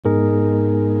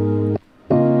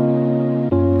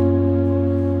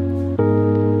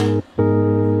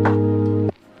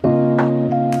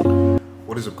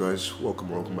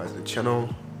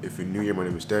channel. If you're new here, my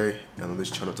name is Day, and on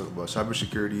this channel I talk about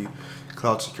cybersecurity,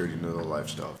 cloud security, and other life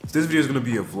stuff. This video is going to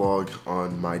be a vlog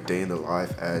on my day in the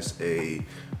life as a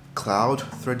cloud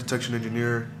threat detection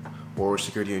engineer or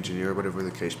security engineer, whatever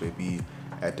the case may be,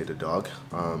 at Datadog.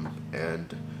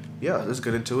 And yeah, let's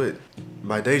get into it.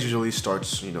 My day usually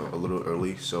starts, a little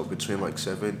early, so between like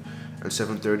 7 and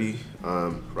 7:30.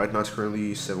 Right now it's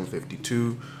currently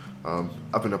 7:52.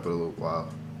 I've been up a little while,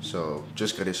 so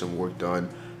just getting some work done.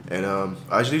 And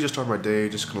I usually just start my day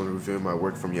just kind of reviewing my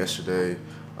work from yesterday,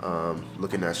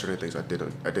 looking at certain things I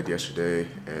did yesterday,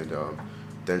 and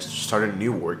then starting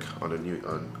new work on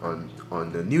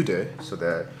the new day, so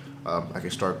that I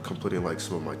can start completing like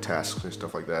some of my tasks and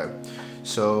stuff like that.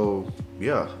 So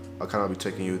yeah, I'll kind of be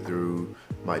taking you through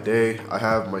my day. I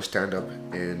have my stand-up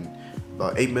in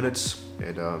about 8 minutes,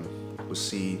 and we'll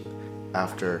see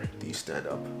after the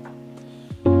stand-up.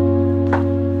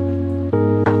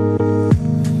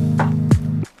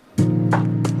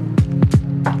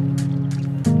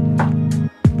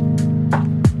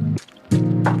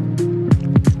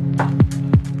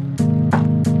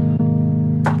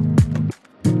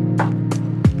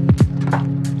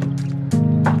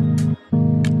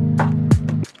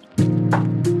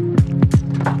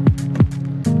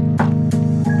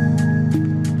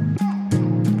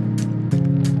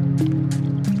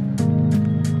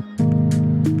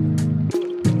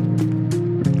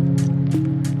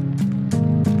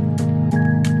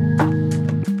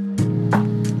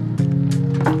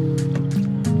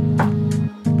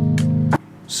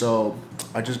 So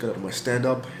I just got up my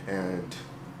stand-up and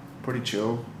pretty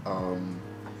chill.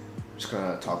 Just kind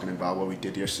of talking about what we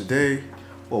did yesterday,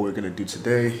 what we're gonna do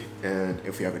today, and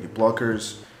if we have any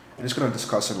blockers. And just gonna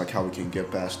discuss like how we can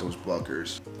get past those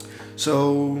blockers.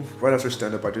 So right after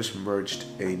stand-up, I just merged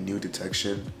a new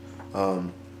detection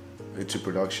into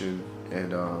production,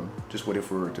 and just waiting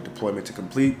for the deployment to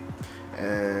complete.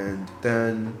 And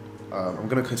then I'm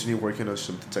gonna continue working on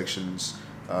some detections,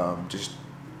 just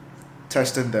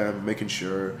testing them, making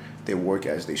sure they work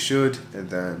as they should, and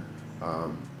then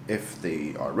if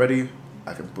they are ready,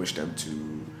 I can push them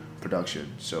to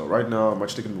production. So right now, I'm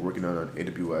actually going to be working on an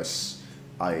AWS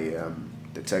IAM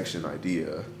detection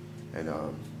idea, and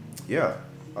yeah,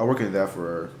 I'll work on that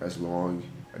for as long.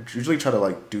 I usually try to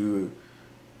like do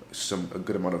a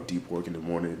good amount of deep work in the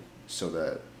morning, so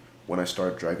that when I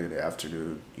start dragging in the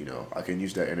afternoon, I can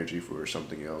use that energy for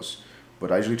something else.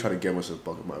 But I usually try to get most of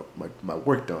my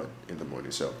work done in the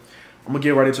morning. So I'm gonna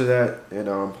get right into that, and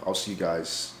I'll see you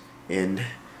guys in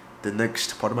the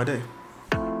next part of my day.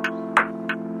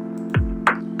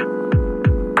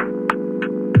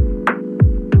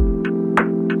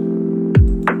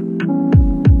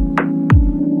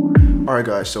 Alright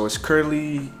guys, so it's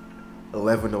currently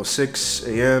 11:06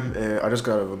 a.m. and I just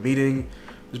got out of a meeting.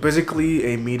 It's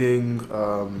basically a meeting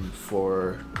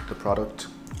for the product.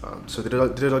 So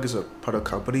Datadog is a product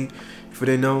company, if you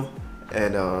didn't know,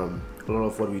 and a lot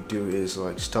of what we do is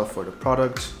like stuff for the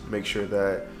product, make sure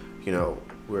that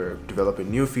we're developing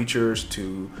new features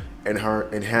to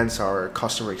enhance our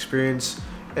customer experience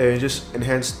and just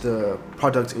enhance the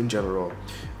product in general.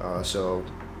 So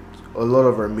a lot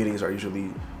of our meetings are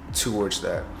usually towards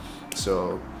that.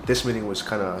 So this meeting was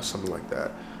kind of something like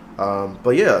that.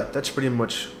 But yeah, that's pretty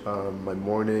much my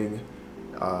morning.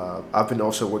 I've been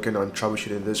also working on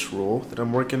troubleshooting this role that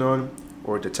I'm working on,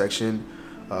 or detection.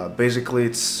 Basically,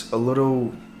 it's a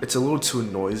little too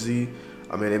noisy.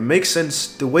 I mean, it makes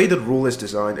sense the way the rule is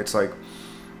designed. It's like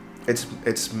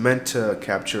it's meant to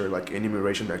capture like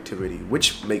enumeration activity,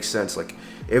 which makes sense. Like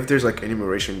if there's like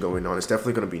enumeration going on, it's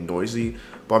definitely gonna be noisy.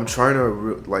 But I'm trying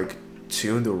to like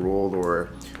tune the rule, or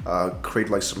create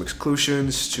like some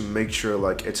exclusions to make sure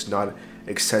like it's not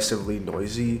excessively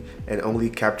noisy and only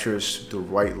captures the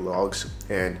right logs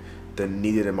and the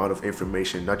needed amount of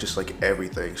information, not just like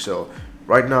everything. So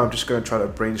right now I'm just gonna try to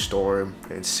brainstorm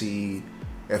and see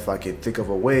if I can think of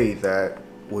a way that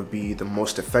would be the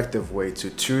most effective way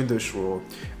to tune this rule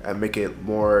and make it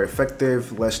more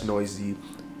effective, less noisy,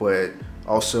 but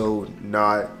also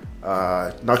not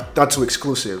too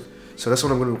exclusive. So that's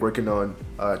what I'm going to be working on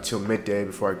till midday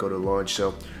before I go to lunch.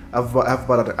 So I have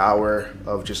about an hour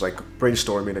of just like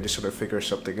brainstorming and just sort of figure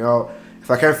something out.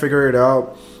 If I can't figure it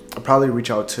out, I'll probably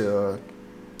reach out to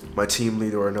my team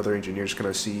lead or another engineer, just kind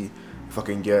of see if I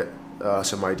can get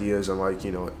some ideas on like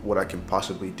what I can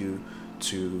possibly do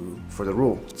for the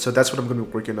rule. So that's what I'm going to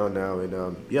be working on now,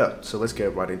 and yeah, so let's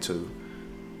get right into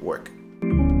work.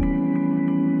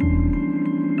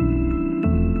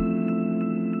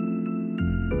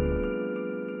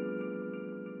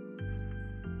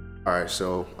 Alright,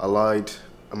 so I lied.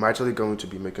 I'm actually going to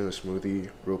be making a smoothie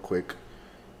real quick,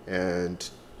 and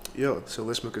Yo, so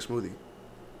let's make a smoothie.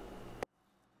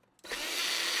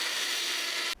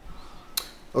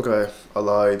 Okay, I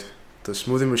lied. The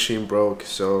smoothie machine broke,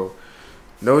 so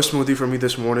no smoothie for me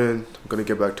this morning. I'm gonna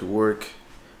get back to work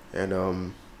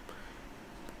and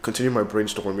continue my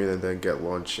brainstorming and then get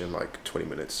lunch in like 20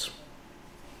 minutes.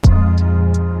 I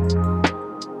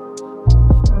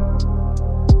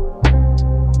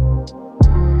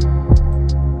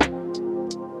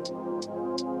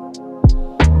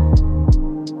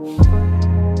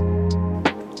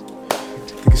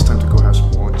think it's time to go have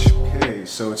some lunch. Okay,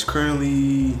 so it's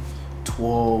currently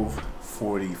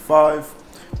 12:45.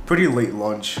 Pretty late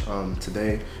lunch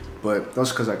today, but that's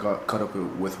because I got caught up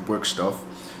with work stuff.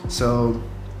 So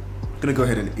I'm gonna go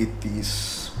ahead and eat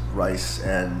these rice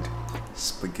and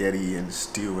spaghetti and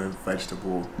stew and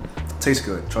vegetable. Tastes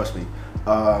good, trust me.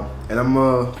 And I'm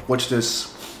gonna watch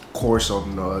this course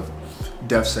on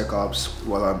DevSecOps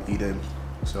while I'm eating.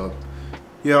 So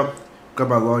yeah, grab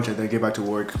my lunch and then get back to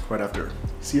work right after.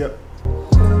 See ya.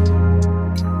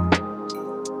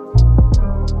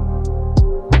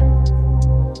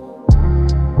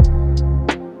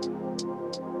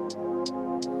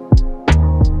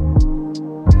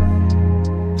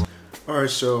 Alright,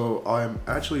 so I'm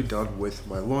actually done with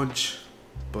my lunch,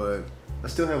 but I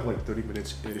still have like 30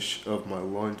 minutes-ish of my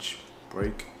lunch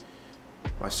break,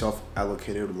 my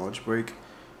self-allocated lunch break.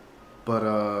 But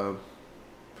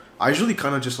I usually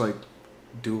kind of just like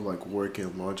do like work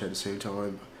and lunch at the same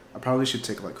time. I probably should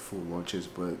take like full lunches,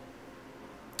 but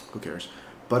who cares?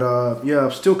 But yeah,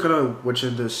 I'm still kind of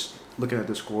looking at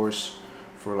this course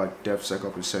for like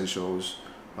DevSecOps Essentials.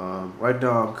 Right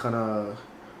now I'm kind of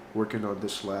working on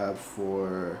this lab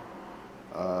for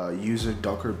using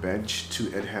Docker Bench to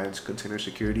enhance container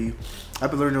security.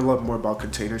 I've been learning a lot more about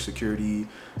container security,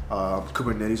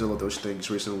 Kubernetes, all of those things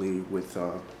recently with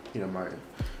now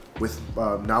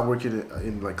working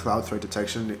in like cloud threat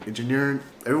detection engineering.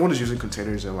 Everyone is using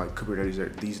containers and like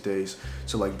Kubernetes these days.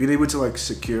 So like being able to like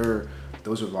secure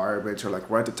those environments or like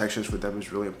write detections for them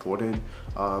is really important.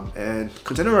 And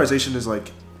containerization is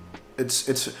like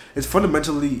it's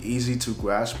fundamentally easy to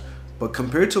grasp, but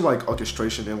compared to like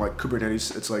orchestration and like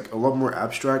Kubernetes, it's like a lot more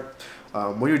abstract.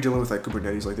 When you're dealing with like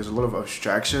Kubernetes, like there's a lot of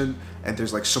abstraction and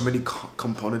there's like so many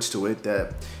components to it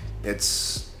that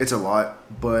it's a lot.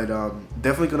 But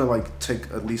definitely gonna like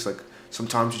take at least like some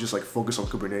time to just like focus on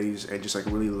Kubernetes and just like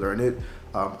really learn it.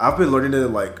 I've been learning it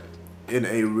like in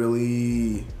a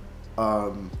really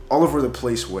all over the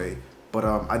place way. But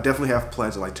I definitely have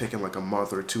plans of like taking like a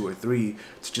month or 2 or 3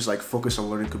 to just like focus on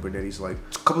learning Kubernetes. Like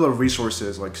a couple of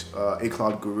resources like A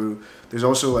Cloud Guru. There's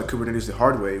also like Kubernetes the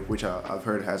hard way, which I've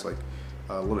heard has like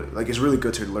it's really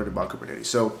good to learn about Kubernetes.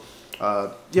 So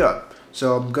yeah,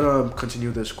 so I'm gonna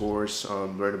continue this course,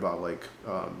 learn about like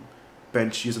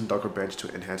using Docker Bench to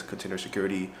enhance container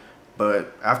security.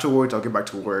 But afterwards, I'll get back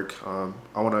to work. I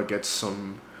want to get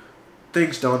some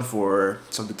things done for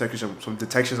some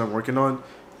detections I'm working on,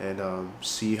 and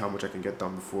see how much I can get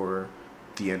done before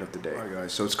the end of the day. Alright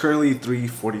guys, so it's currently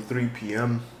 3:43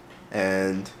 p.m.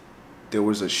 and there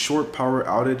was a short power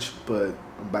outage, but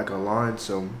I'm back online,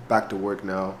 so I'm back to work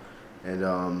now. And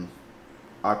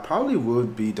I probably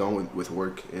would be done with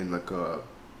work in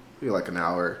maybe like an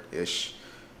hour-ish.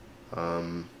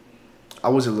 I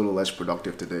was a little less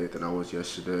productive today than I was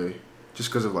yesterday, just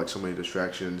because of like so many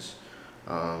distractions.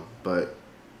 But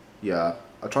yeah,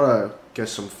 I'll try to get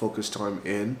some focus time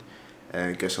in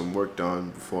and get some work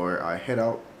done before I head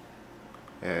out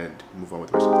and move on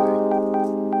with the rest of the day.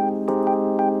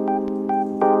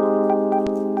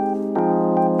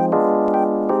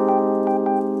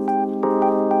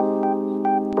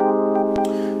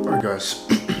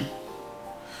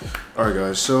 Alright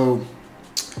guys, so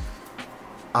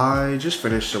I just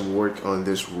finished some work on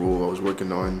this rule I was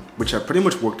working on, which I pretty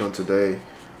much worked on today.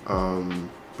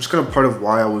 Which is kind of part of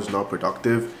why I was not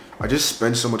productive. I just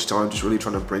spent so much time just really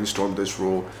trying to brainstorm this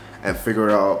rule and figure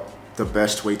out the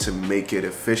best way to make it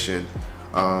efficient.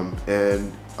 I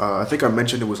think I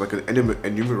mentioned it was like an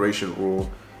enumeration rule,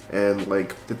 and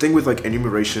like the thing with like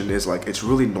enumeration is like it's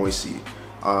really noisy.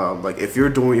 Like if you're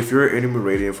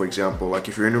enumerating, for example, like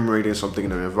if you're enumerating something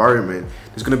in an environment,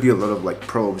 there's gonna be a lot of like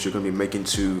probes you're gonna be making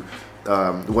to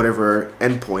whatever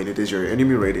endpoint it is you're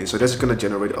enumerating. So that's gonna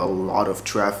generate a lot of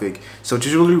traffic. So it's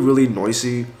usually really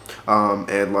noisy,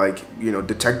 and like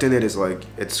detecting it is like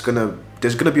there's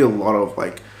gonna be a lot of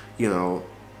like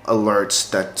alerts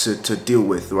that to deal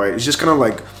with, right? It's just kind of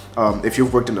like if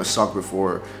you've worked in a SOC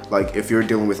before, like if you're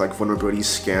dealing with like vulnerability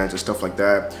scans and stuff like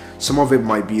that, some of it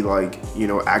might be like, you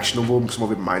know, actionable, some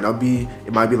of it might not be.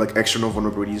 It might be like external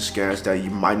vulnerability scans that you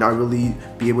might not really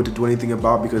be able to do anything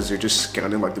about because they're just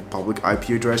scanning like the public IP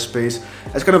address space.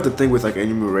 That's kind of the thing with like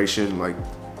enumeration, like,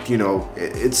 you know,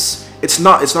 it's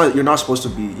not you're not supposed to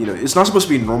be, you know, it's not supposed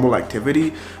to be normal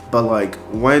activity, but like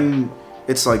when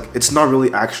it's like, it's not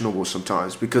really actionable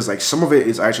sometimes because like some of it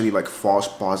is actually like false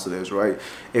positives, right?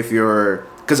 If you're,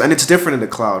 and it's different in the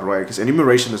cloud, right? Because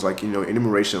enumeration is like, you know,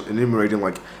 enumerating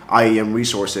like IAM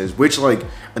resources, which like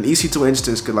an EC2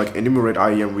 instance could like enumerate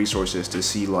IAM resources to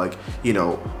see like, you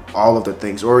know, all of the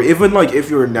things. Or even like if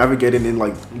you're navigating in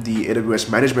like the AWS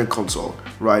management console,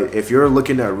 right? If you're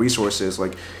looking at resources,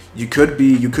 like you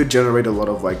could generate a lot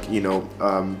of like, you know,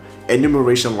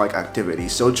 enumeration like activity.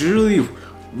 So it's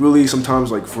really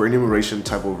sometimes like for enumeration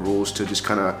type of rules to just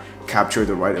kind of capture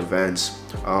the right events.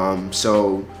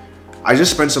 So I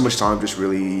just spent so much time just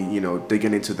really, you know,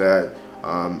 digging into that,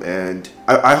 and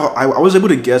I was able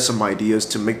to get some ideas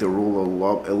to make the rule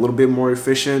a little bit more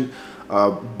efficient,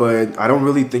 but I don't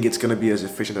really think it's gonna be as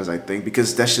efficient as I think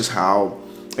because that's just how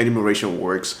enumeration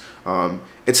works.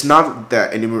 It's not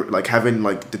that like having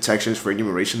like detections for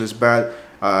enumeration is bad.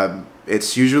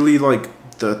 It's usually like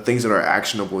the things that are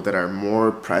actionable that are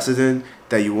more precedent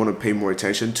that you want to pay more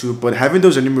attention to, but having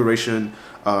those enumeration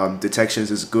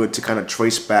detections is good to kind of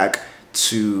trace back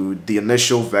to the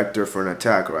initial vector for an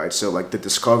attack, right? So like the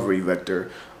discovery vector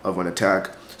of an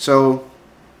attack. So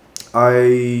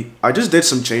I just did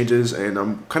some changes and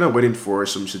I'm kind of waiting for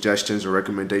some suggestions or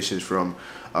recommendations from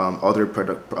other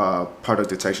product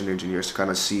detection engineers to kind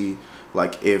of see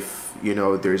like if, you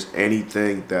know, there's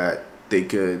anything that they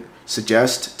could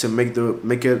suggest to make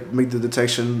the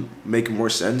detection make more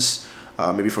sense,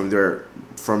 maybe from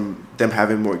them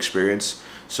having more experience.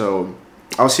 So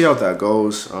I'll see how that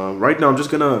goes. Right now I'm just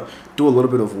gonna do a little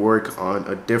bit of work on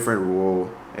a different rule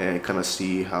and kind of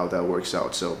see how that works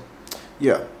out. So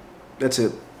yeah, that's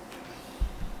it.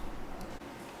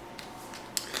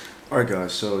 Alright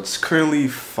guys, so it's currently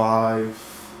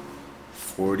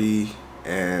 5:40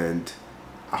 and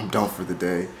I'm done for the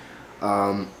day.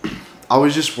 I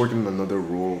was just working on another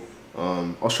rule.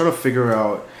 I was trying to figure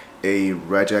out a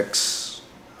regex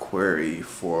query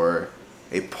for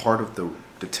a part of the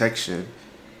detection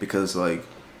because like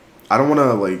I don't want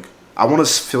to like, I want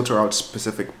to filter out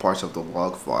specific parts of the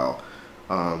log file,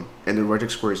 and the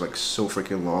regex query is like so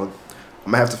freaking long.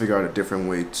 I'm gonna have to figure out a different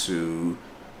way to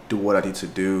do what I need to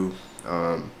do,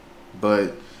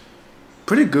 but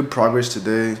pretty good progress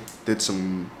today. Did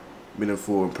some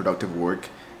meaningful and productive work,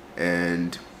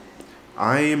 and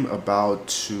I'm about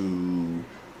to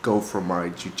go for my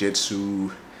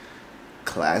jiu-jitsu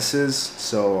classes.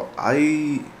 So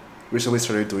I recently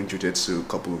started doing jiu-jitsu a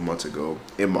couple of months ago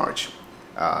in March.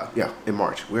 Yeah, in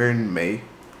March. We're in May.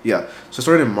 Yeah, so I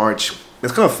started in March.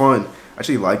 It's kind of fun. I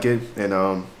actually like it,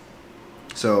 and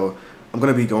so I'm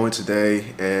gonna be going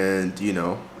today, and you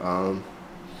know,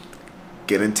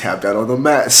 getting tapped out on the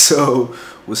mat. So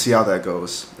we'll see how that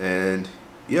goes, and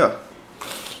yeah,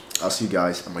 I'll see you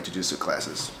guys at my jiu-jitsu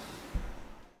classes.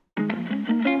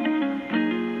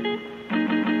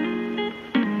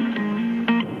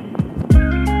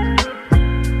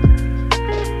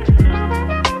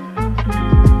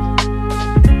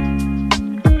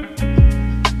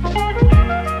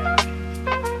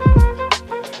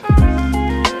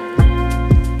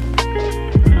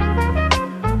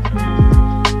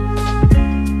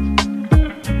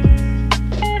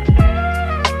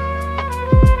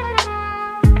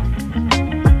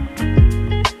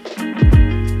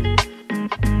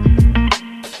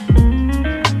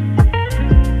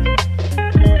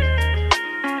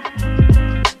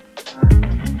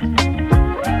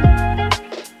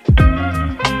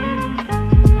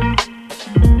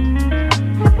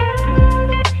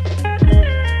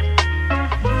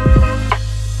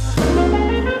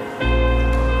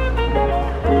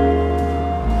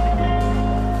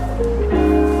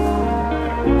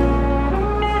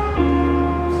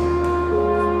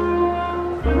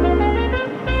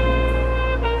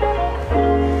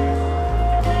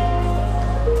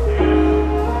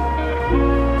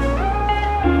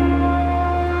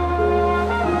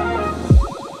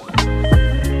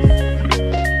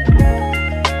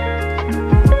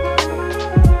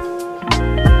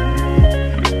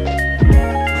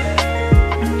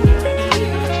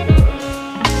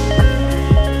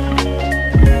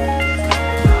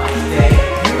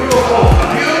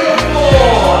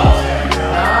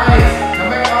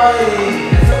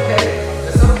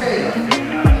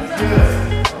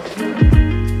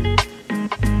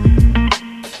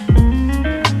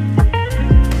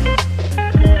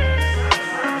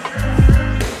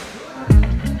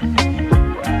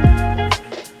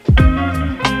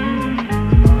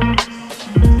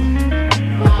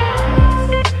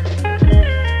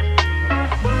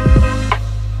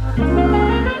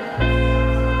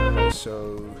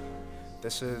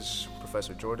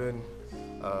 Professor Jordan.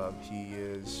 He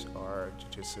is our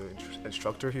jiu-jitsu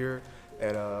instructor here,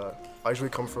 and I usually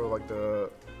come for like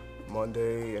the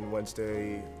Monday and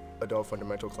Wednesday adult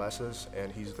fundamental classes,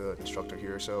 and he's the instructor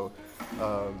here. So,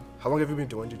 how long have you been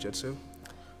doing jiu-jitsu?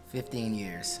 15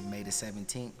 years, May the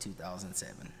 17th,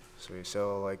 2007. Sweet.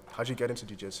 So, like, how'd you get into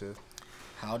jiu-jitsu?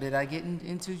 How did I get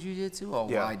into jiu-jitsu, or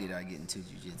why did I get into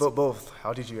jiu-jitsu? But both.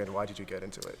 How did you and why did you get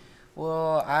into it?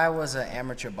 Well, I was an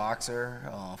amateur boxer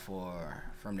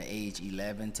from the age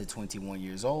 11 to 21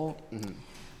 years old. Mm-hmm.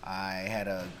 I had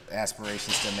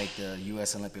aspirations to make the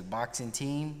U.S. Olympic boxing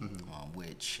team, mm-hmm.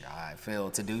 Which I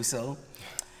failed to do so.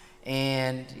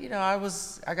 And you know,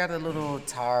 I got a little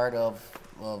tired of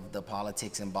the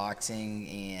politics in boxing,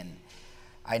 and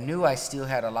I knew I still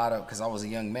had a lot of, because I was a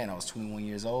young man, I was 21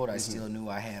 years old, I still knew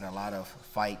I had a lot of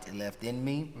fight left in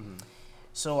me. Mm-hmm.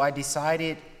 So I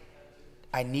decided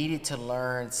I needed to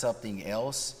learn something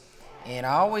else. And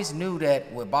I always knew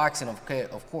that with boxing,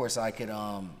 of course, I could,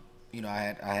 you know,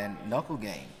 I had knuckle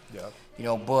game. Yeah. You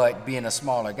know, but being a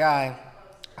smaller guy,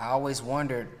 I always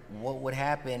wondered what would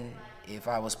happen if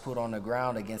I was put on the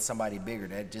ground against somebody bigger.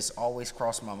 That just always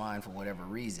crossed my mind for whatever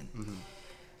reason. Mm-hmm.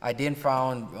 I then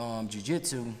found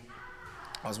jiu-jitsu.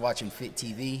 I was watching Fit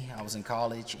TV. I was in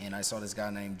college, and I saw this guy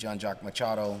named John-Jacques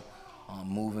Machado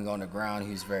moving on the ground.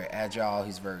 He was very agile.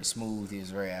 He's very smooth. He was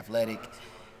very athletic.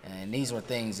 And these were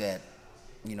things that,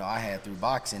 you know, I had through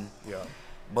boxing. Yeah.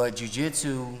 But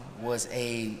jiu-jitsu was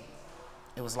it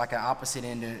was like an opposite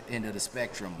end of the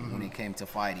spectrum mm-hmm. when it came to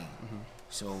fighting. Mm-hmm.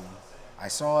 So I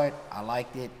saw it, I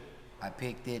liked it, I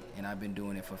picked it, and I've been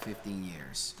doing it for 15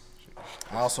 years.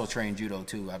 I also train judo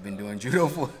too. I've been doing judo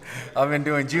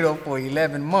for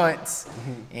 11 months,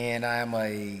 and I'm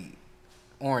a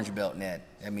orange belt in that.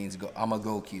 That means I'm a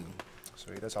Goku.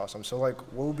 Sweet, that's awesome. So like,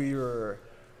 what would be your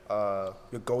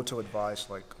go-to advice,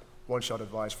 like one-shot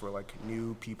advice for like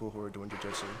new people who are doing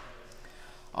jiu-jitsu?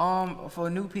 For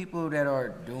new people that are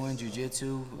doing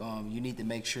jiu-jitsu, you need to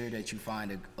make sure that you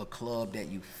find a club that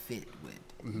you fit with.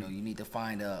 Mm-hmm. You know, you need to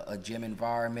find a gym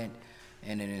environment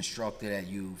and an instructor that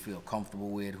you feel comfortable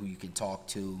with, who you can talk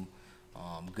to,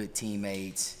 good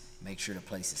teammates, make sure the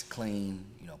place is clean,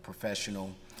 you know,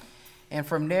 professional. And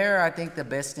from there, I think the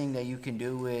best thing that you can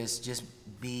do is just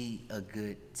be a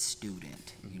good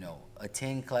student. You know,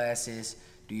 attend classes,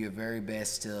 do your very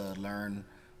best to learn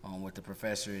what the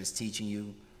professor is teaching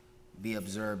you, be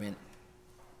observant,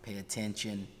 pay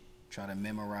attention, try to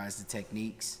memorize the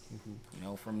techniques. Mm-hmm. You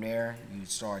know, from there, you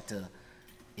start to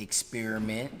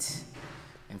experiment,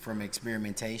 and from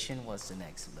experimentation, what's the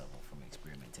next level from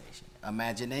experimentation?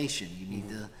 Imagination. You need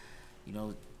to, you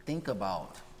know, think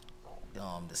about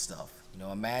the stuff. You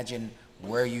know, imagine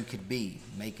where you could be,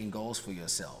 making goals for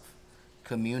yourself.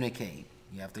 Communicate.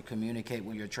 You have to communicate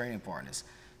with your training partners.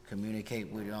 Communicate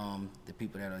with the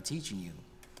people that are teaching you,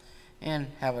 and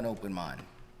have an open mind.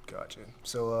 Gotcha.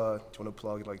 So, do you want to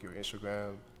plug like your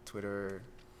Instagram, Twitter,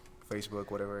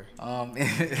 Facebook, whatever?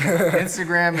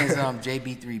 Instagram is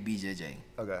JB3BJJ.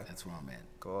 Okay. That's where I'm at.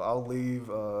 Cool. I'll leave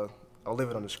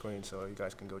it on the screen so you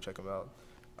guys can go check them out.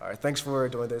 All right. Thanks for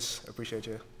doing this. I appreciate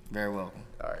you. Very welcome.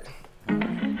 All right.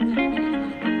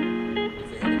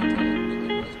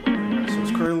 So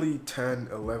it's currently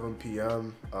 10:11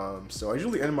 p.m. So I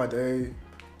usually end my day,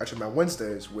 actually my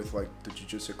Wednesdays, with like the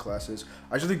jiu-jitsu classes.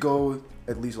 I usually go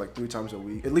at least like 3 times a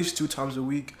week, at least 2 times a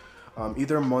week.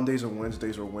 Either Mondays and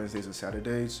Wednesdays or Wednesdays and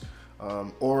Saturdays,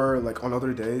 or like on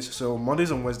other days. So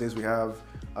Mondays and Wednesdays we have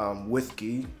with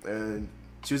gi, and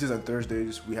Tuesdays and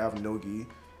Thursdays we have no gi,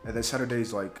 and then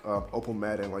Saturdays like open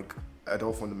mat and like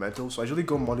adult fundamentals. So I usually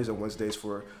go Mondays and Wednesdays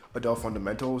for adult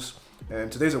fundamentals,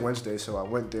 and today's a Wednesday, so I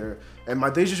went there, and my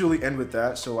days usually end with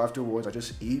that. So afterwards I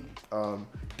just eat,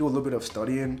 do a little bit of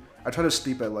studying. I try to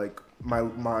sleep at like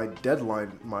my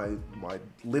deadline, my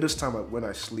latest time when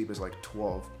I sleep is like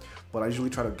 12, but I usually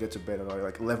try to get to bed at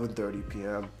like 11:30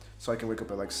 p.m. so I can wake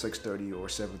up at like 6:30 or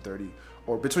 7:30,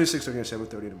 or between 6:30 and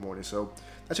 7:30 in the morning. So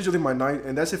that's usually my night,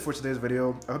 and that's it for today's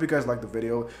video. I hope you guys liked the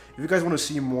video. If you guys want to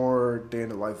see more day in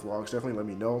the life vlogs, definitely let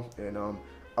me know, and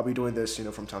I'll be doing this, you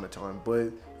know, from time to time.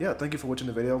 But yeah, thank you for watching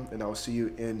the video, and I'll see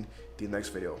you in the next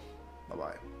video. Bye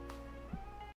bye.